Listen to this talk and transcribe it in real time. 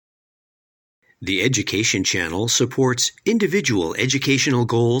The Education Channel supports individual educational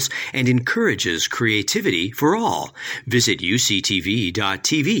goals and encourages creativity for all. Visit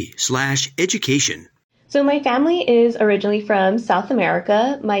uctv.tv/education. So my family is originally from South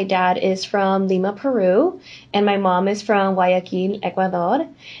America. My dad is from Lima, Peru, and my mom is from Guayaquil, Ecuador.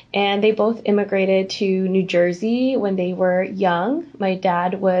 And they both immigrated to New Jersey when they were young. My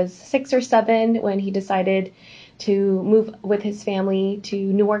dad was 6 or 7 when he decided to move with his family to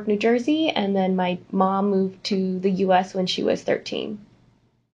Newark, New Jersey, and then my mom moved to the U.S. when she was 13.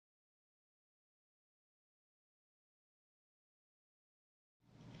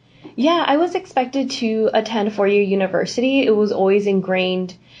 Yeah, I was expected to attend four-year university. It was always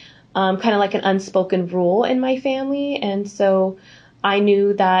ingrained, kind of like an unspoken rule in my family, and so I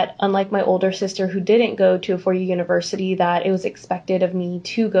knew that unlike my older sister who didn't go to a four-year university, that it was expected of me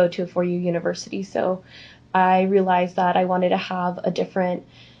to go to a four-year university. So I realized that I wanted to have a different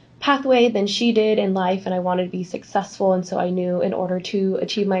pathway than she did in life, and I wanted to be successful. And so I knew in order to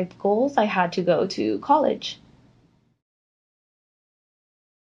achieve my goals, I had to go to college.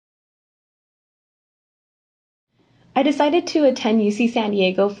 I decided to attend UC San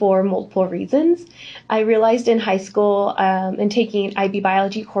Diego for multiple reasons. I realized in high school and taking IB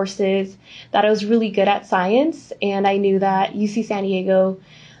biology courses that I was really good at science, and I knew that UC San Diego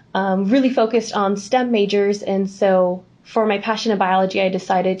really focused on STEM majors, and so for my passion in biology, I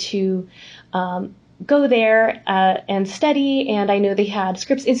decided to go there and study, and I know they had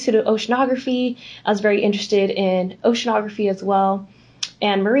Scripps Institute of Oceanography. I was very interested in oceanography as well,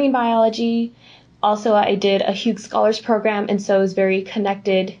 and marine biology. Also, I did a Hughes Scholars Program, and so I was very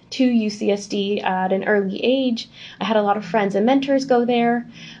connected to UCSD at an early age. I had a lot of friends and mentors go there.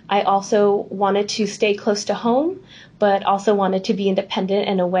 I also wanted to stay close to home, but also wanted to be independent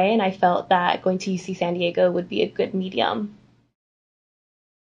in a way, and I felt that going to UC San Diego would be a good medium.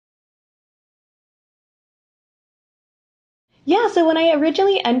 Yeah, so when I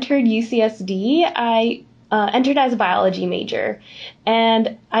originally entered UCSD, I entered as a biology major.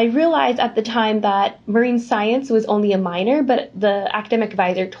 And I realized at the time that marine science was only a minor, but the academic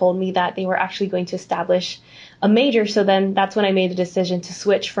advisor told me that they were actually going to establish a major. So then that's when I made the decision to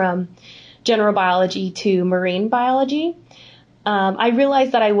switch from general biology to marine biology. I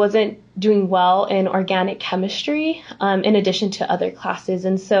realized that I wasn't doing well in organic chemistry in addition to other classes.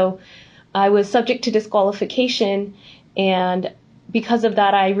 And so I was subject to disqualification, and because of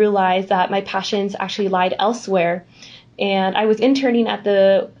that, I realized that my passions actually lied elsewhere. And I was interning at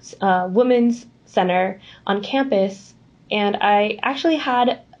the Women's Center on campus, and I actually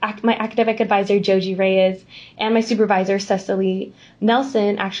had my academic advisor, Joji Reyes, and my supervisor, Cecily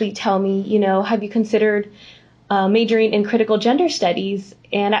Nelson, actually tell me, have you considered majoring in critical gender studies?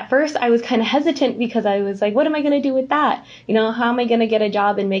 And at first I was kind of hesitant because I was like, what am I going to do with that? How am I going to get a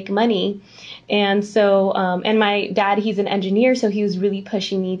job and make money? And so, and my dad, he's an engineer, so he was really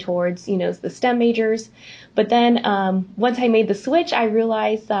pushing me towards, the STEM majors. But then once I made the switch, I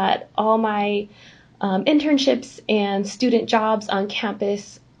realized that all my internships and student jobs on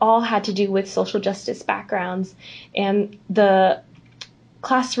campus all had to do with social justice backgrounds, and the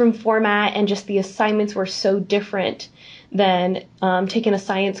classroom format and just the assignments were so different than taking a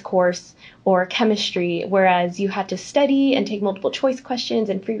science course or chemistry, whereas you had to study and take multiple choice questions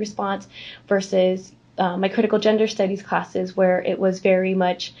and free response versus my critical gender studies classes, where it was very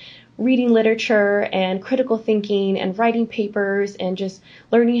much reading literature and critical thinking and writing papers and just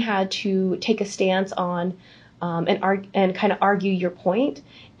learning how to take a stance on and kind of argue your point.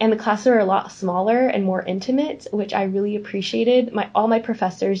 And the classes are a lot smaller and more intimate, which I really appreciated. All my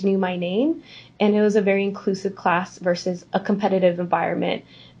professors knew my name, and it was a very inclusive class versus a competitive environment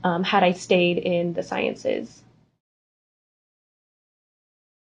had I stayed in the sciences.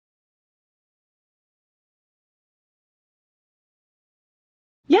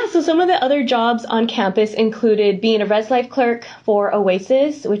 Yeah, so some of the other jobs on campus included being a Res Life clerk for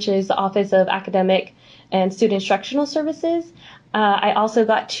OASIS, which is the Office of Academic and Student Instructional Services. I also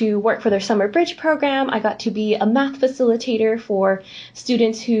got to work for their summer bridge program. I got to be a math facilitator for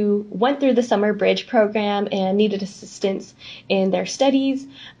students who went through the summer bridge program and needed assistance in their studies.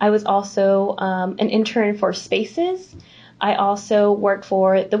 I was also an intern for Spaces. I also worked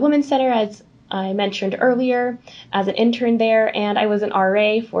for the Women's Center, as I mentioned earlier, as an intern there, and I was an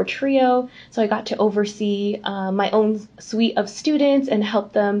RA for TRIO, so I got to oversee my own suite of students and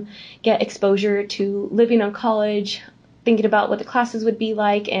help them get exposure to living on college, thinking about what the classes would be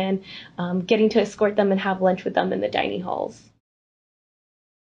like, and getting to escort them and have lunch with them in the dining halls.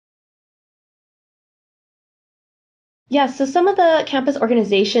 Yeah, so some of the campus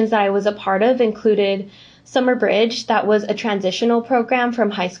organizations that I was a part of included Summer Bridge. That was a transitional program from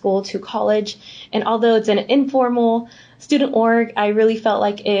high school to college. And although it's an informal student org, I really felt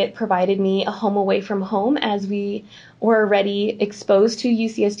like it provided me a home away from home, as we were already exposed to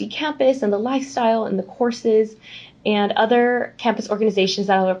UCSD campus and the lifestyle and the courses. And other campus organizations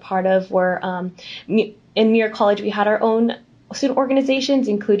that I was a part of were, in Muir College, we had our own student organizations,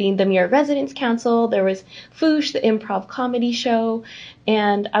 including the Muir Residence Council. There was FOOSH, the improv comedy show,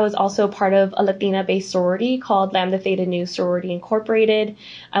 and I was also part of a Latina-based sorority called Lambda Theta Nu Sorority Incorporated.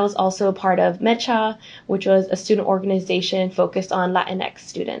 I was also a part of MECHA, which was a student organization focused on Latinx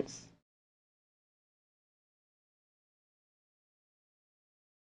students.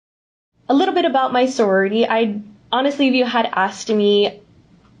 A little bit about my sorority. Honestly, if you had asked me,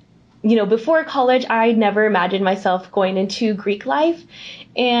 before college, I never imagined myself going into Greek life.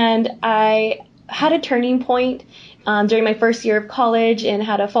 And I had a turning point during my first year of college and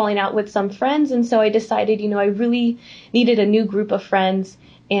had a falling out with some friends. And so I decided, I really needed a new group of friends.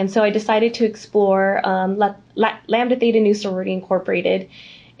 And so I decided to explore Lambda Theta Nu Sorority Incorporated.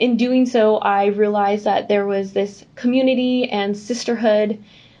 In doing so, I realized that there was this community and sisterhood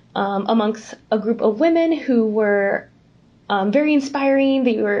amongst a group of women who were very inspiring.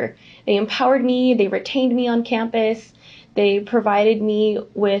 They empowered me. They retained me on campus. They provided me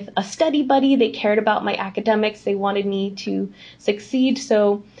with a study buddy. They cared about my academics. They wanted me to succeed.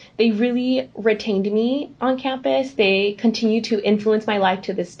 So they really retained me on campus. They continue to influence my life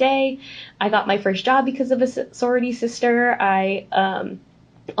to this day. I got my first job because of a sorority sister. I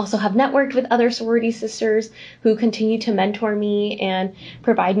also have networked with other sorority sisters who continue to mentor me and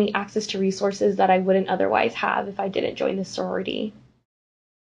provide me access to resources that I wouldn't otherwise have if I didn't join this sorority.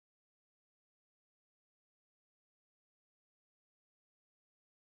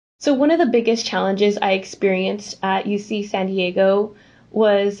 So one of the biggest challenges I experienced at UC San Diego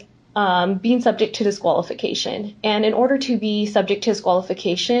was being subject to disqualification. And in order to be subject to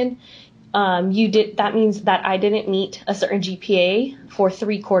disqualification, that means that I didn't meet a certain GPA for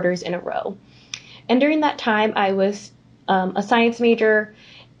 3 quarters in a row. And during that time, I was a science major,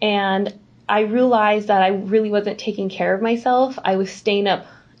 and I realized that I really wasn't taking care of myself. I was staying up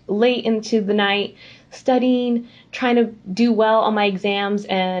late into the night, studying, trying to do well on my exams,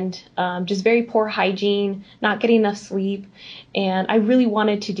 and just very poor hygiene, not getting enough sleep. And I really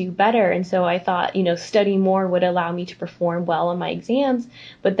wanted to do better. And so I thought, studying more would allow me to perform well on my exams,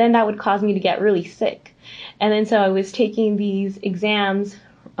 but then that would cause me to get really sick. And then so I was taking these exams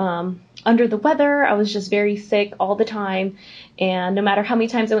under the weather. I was just very sick all the time. And no matter how many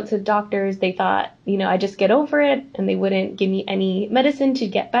times I went to the doctors, they thought, I'd just get over it, and they wouldn't give me any medicine to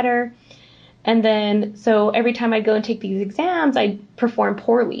get better. And then, so every time I go and take these exams, I perform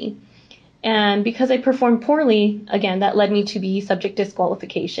poorly. And because I performed poorly, again, that led me to be subject to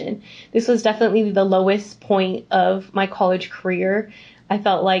disqualification. This was definitely the lowest point of my college career. I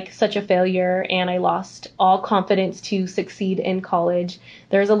felt like such a failure, and I lost all confidence to succeed in college.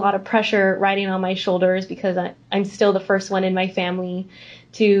 There's a lot of pressure riding on my shoulders because I'm still the first one in my family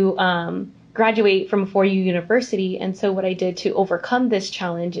to graduate from a 4U university. And so what I did to overcome this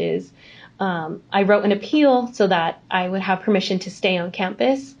challenge is I wrote an appeal so that I would have permission to stay on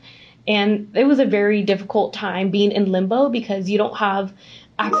campus. And it was a very difficult time being in limbo because you don't have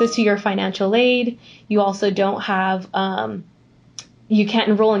access to your financial aid. You also don't have, you can't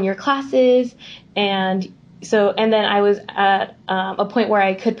enroll in your classes. And then I was at a point where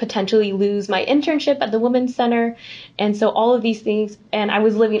I could potentially lose my internship at the Women's Center. And so all of these things, and I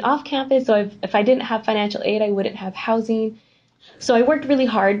was living off campus. So if I didn't have financial aid, I wouldn't have housing. So I worked really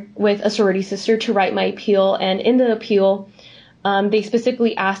hard with a sorority sister to write my appeal. And in the appeal, they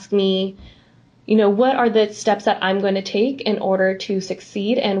specifically asked me, what are the steps that I'm going to take in order to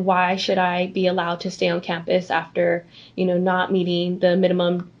succeed, and why should I be allowed to stay on campus after, not meeting the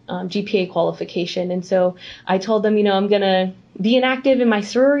minimum GPA qualification. And so I told them, I'm going to be inactive in my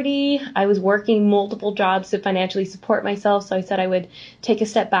sorority. I was working multiple jobs to financially support myself. So I said I would take a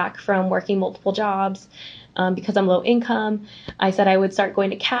step back from working multiple jobs. Because I'm low income. I said I would start going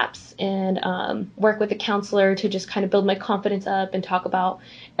to CAPS and work with a counselor to just kind of build my confidence up and talk about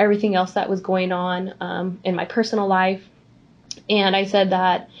everything else that was going on in my personal life. And I said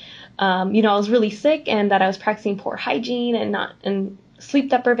that, I was really sick and that I was practicing poor hygiene and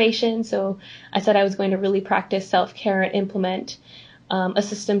sleep deprivation. So I said I was going to really practice self-care and implement a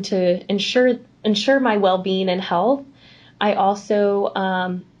system to ensure my well-being and health. I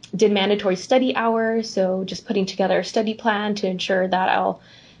also did mandatory study hours, so just putting together a study plan to ensure that I'll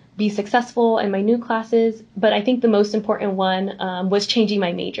be successful in my new classes. But I think the most important one was changing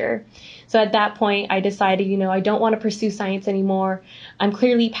my major. So at that point, I decided, I don't want to pursue science anymore. I'm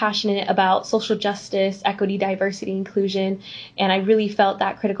clearly passionate about social justice, equity, diversity, inclusion, and I really felt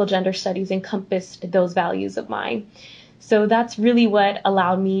that critical gender studies encompassed those values of mine. So that's really what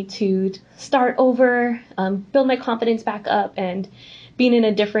allowed me to start over, build my confidence back up, and being in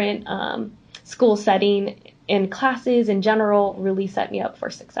a different school setting and classes in general really set me up for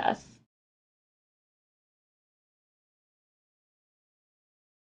success.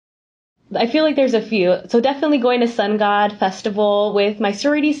 I feel like there's a few. So definitely going to Sun God Festival with my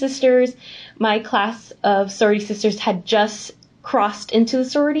sorority sisters. My class of sorority sisters had just crossed into the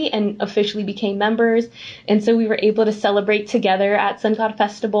sorority and officially became members. And so we were able to celebrate together at Sun God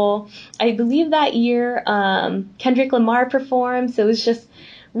Festival. I believe that year Kendrick Lamar performed, so it was just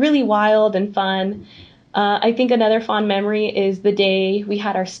really wild and fun. I think another fond memory is the day we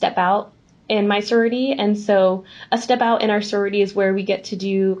had our step out in my sorority. And so a step out in our sorority is where we get to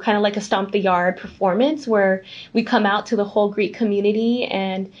do kind of like a stomp the yard performance where we come out to the whole Greek community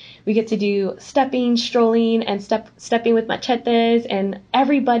and we get to do stepping, strolling, and stepping with machetes, and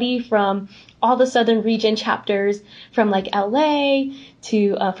everybody from all the Southern region chapters from like LA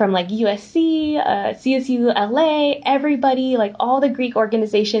to from like USC, CSU, LA, everybody, like all the Greek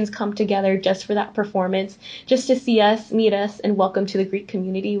organizations come together just for that performance, just to see us, meet us, and welcome to the Greek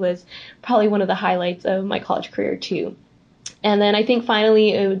community was probably one of the highlights of my college career too. And then I think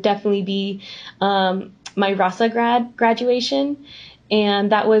finally it would definitely be my Rasa graduation.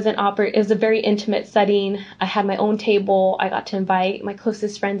 And that was it was a very intimate setting. I had my own table. I got to invite my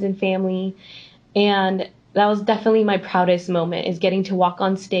closest friends and family. And that was definitely my proudest moment, is getting to walk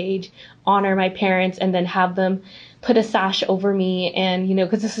on stage, honor my parents, and then have them put a sash over me. And,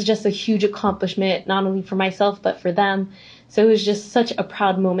 because this is just a huge accomplishment, not only for myself, but for them. So it was just such a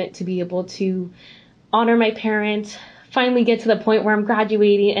proud moment to be able to honor my parents, finally get to the point where I'm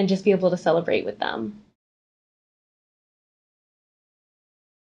graduating and just be able to celebrate with them.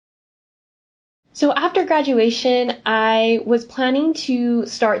 So after graduation, I was planning to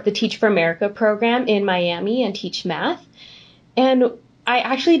start the Teach for America program in Miami and teach math. And I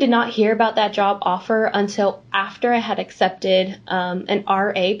actually did not hear about that job offer until after I had accepted an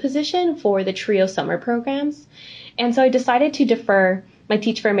RA position for the TRIO summer programs. And so I decided to defer my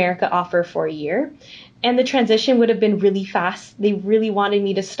Teach for America offer for a year. And the transition would have been really fast. They really wanted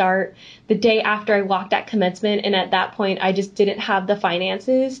me to start the day after I walked at commencement. And at that point, I just didn't have the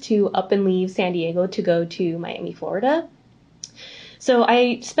finances to up and leave San Diego to go to Miami, Florida. So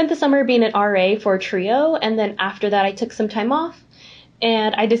I spent the summer being an RA for TRIO. And then after that, I took some time off.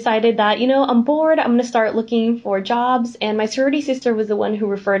 And I decided that, I'm bored. I'm going to start looking for jobs. And my sorority sister was the one who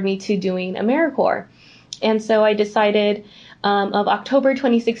referred me to doing AmeriCorps. And so I decided of October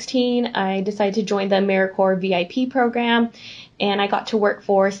 2016, I decided to join the AmeriCorps VIP program, and I got to work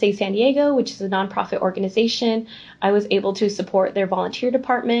for Stay San Diego, which is a nonprofit organization. I was able to support their volunteer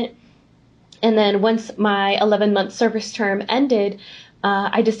department. And then once my 11-month service term ended,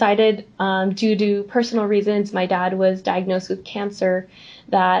 I decided, due to personal reasons, my dad was diagnosed with cancer,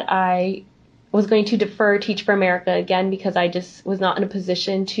 that I was going to defer Teach for America again because I just was not in a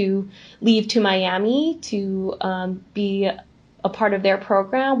position to leave to Miami to be a part of their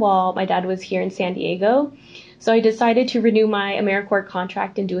program while my dad was here in San Diego. So I decided to renew my AmeriCorps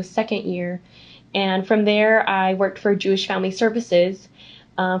contract and do a second year. And from there, I worked for Jewish Family Services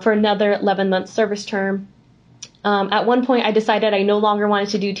for another 11-month service term. At one point, I decided I no longer wanted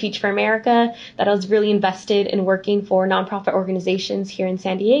to do Teach for America, that I was really invested in working for nonprofit organizations here in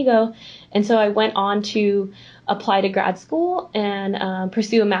San Diego. And so I went on to apply to grad school and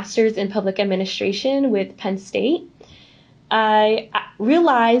pursue a master's in public administration with Penn State. I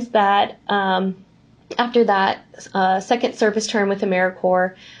realized that after that second service term with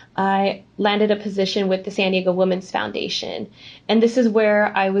AmeriCorps, I landed a position with the San Diego Women's Foundation. And this is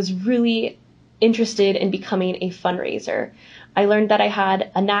where I was really interested in becoming a fundraiser. I learned that I had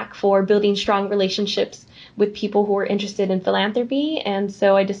a knack for building strong relationships with people who were interested in philanthropy, and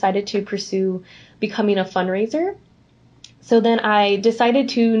so I decided to pursue becoming a fundraiser. So then I decided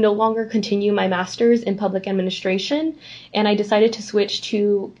to no longer continue my master's in public administration, and I decided to switch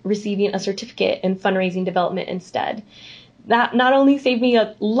to receiving a certificate in fundraising development instead. That not only saved me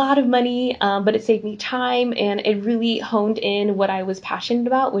a lot of money, but it saved me time, and it really honed in what I was passionate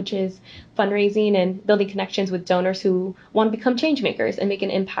about, which is fundraising and building connections with donors who want to become change makers and make an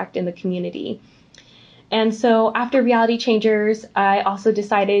impact in the community. And so after Reality Changers, I also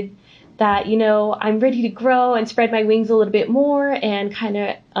decided that, I'm ready to grow and spread my wings a little bit more and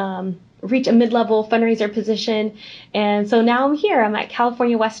kind of reach a mid-level fundraiser position. And so now I'm here. I'm at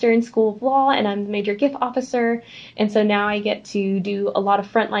California Western School of Law, and I'm the major gift officer. And so now I get to do a lot of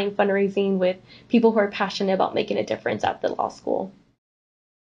frontline fundraising with people who are passionate about making a difference at the law school.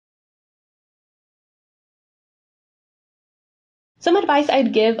 Some advice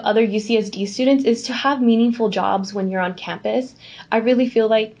I'd give other UCSD students is to have meaningful jobs when you're on campus. I really feel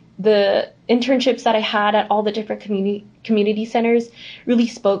like the internships that I had at all the different community centers really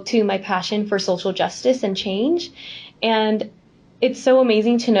spoke to my passion for social justice and change. And it's so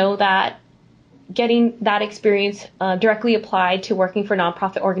amazing to know that getting that experience directly applied to working for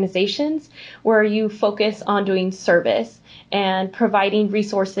nonprofit organizations where you focus on doing service and providing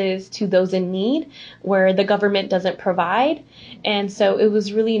resources to those in need where the government doesn't provide. And so it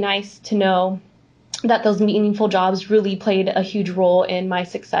was really nice to know that those meaningful jobs really played a huge role in my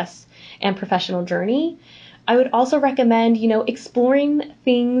success and professional journey. I would also recommend, exploring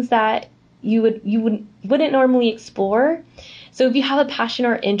things that you wouldn't normally explore. So if you have a passion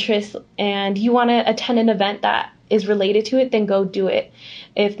or interest and you want to attend an event that is related to it, then go do it.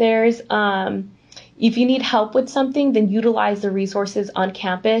 If you need help with something, then utilize the resources on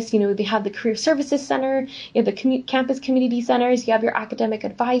campus. They have the Career Services Center, you have the campus community centers, you have your academic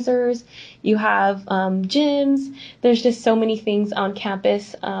advisors, you have gyms. There's just so many things on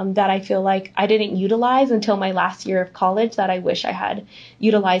campus that I feel like I didn't utilize until my last year of college that I wish I had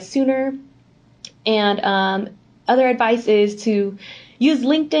utilized sooner. And other advice is to use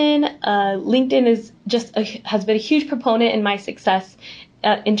LinkedIn. LinkedIn has been a huge proponent in my success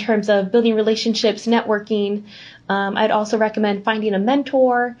in terms of building relationships, networking. I'd also recommend finding a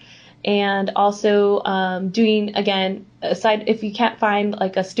mentor and also doing, again, aside if you can't find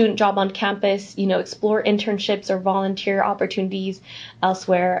like a student job on campus, explore internships or volunteer opportunities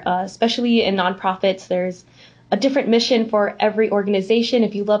elsewhere, especially in nonprofits. There's a different mission for every organization.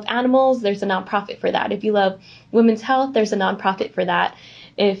 If you love animals, there's a nonprofit for that. If you love women's health, there's a nonprofit for that.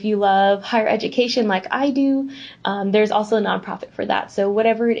 If you love higher education like I do, there's also a nonprofit for that. So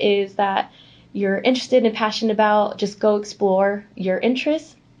whatever it is that you're interested and passionate about, just go explore your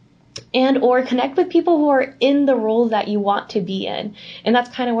interests and or connect with people who are in the roles that you want to be in. And that's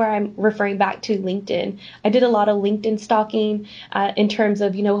kind of where I'm referring back to LinkedIn. I did a lot of LinkedIn stalking in terms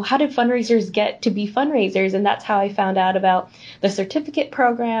of, how did fundraisers get to be fundraisers? And that's how I found out about the certificate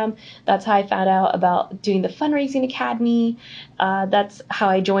program. That's how I found out about doing the Fundraising Academy. That's how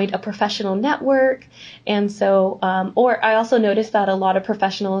I joined a professional network. And so, or I also noticed that a lot of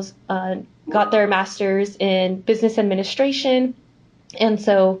professionals got their master's in business administration. And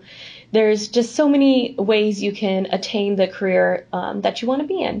so there's just so many ways you can attain the career that you want to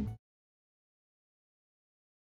be in.